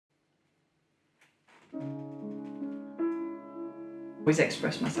always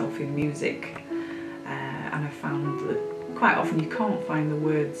express myself in music, and I found that quite often you can't find the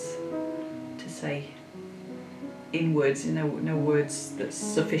words to say in words, no words that's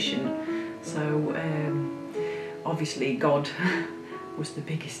sufficient. So obviously God was the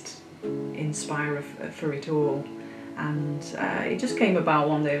biggest inspirer for it all, and it just came about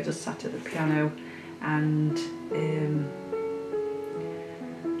one day. I just sat at the piano and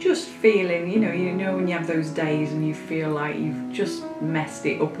just feeling, you know when you have those days and you feel like you've just messed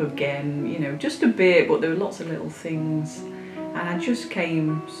it up again, just a bit, but there were lots of little things, and I just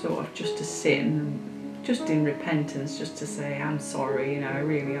came sort of just to sit and just in repentance, just to say I'm sorry, I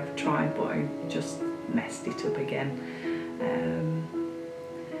really have tried, but I just messed it up again.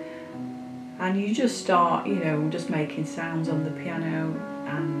 And you just start, just making sounds on the piano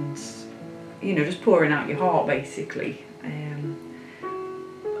and, just pouring out your heart basically.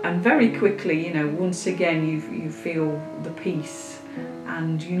 And very quickly, once again you feel the peace,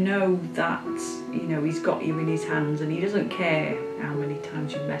 and you know that, he's got you in his hands, and he doesn't care how many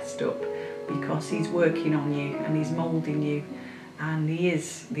times you've messed up, because he's working on you and he's moulding you, and he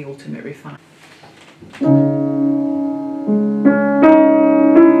is the ultimate refiner.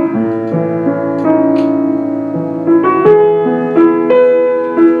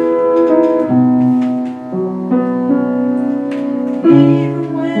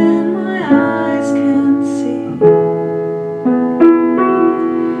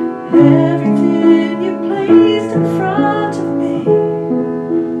 Everything you placed in front of me,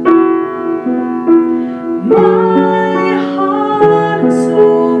 my heart and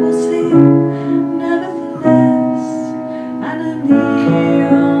soul will sing, nevertheless, and a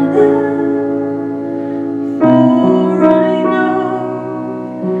neon now, for I know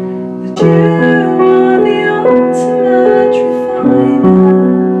that you are the ultimate refiner,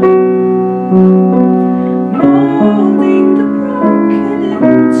 molding the broken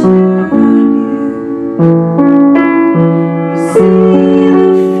into you see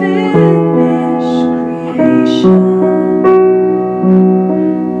the finished creation.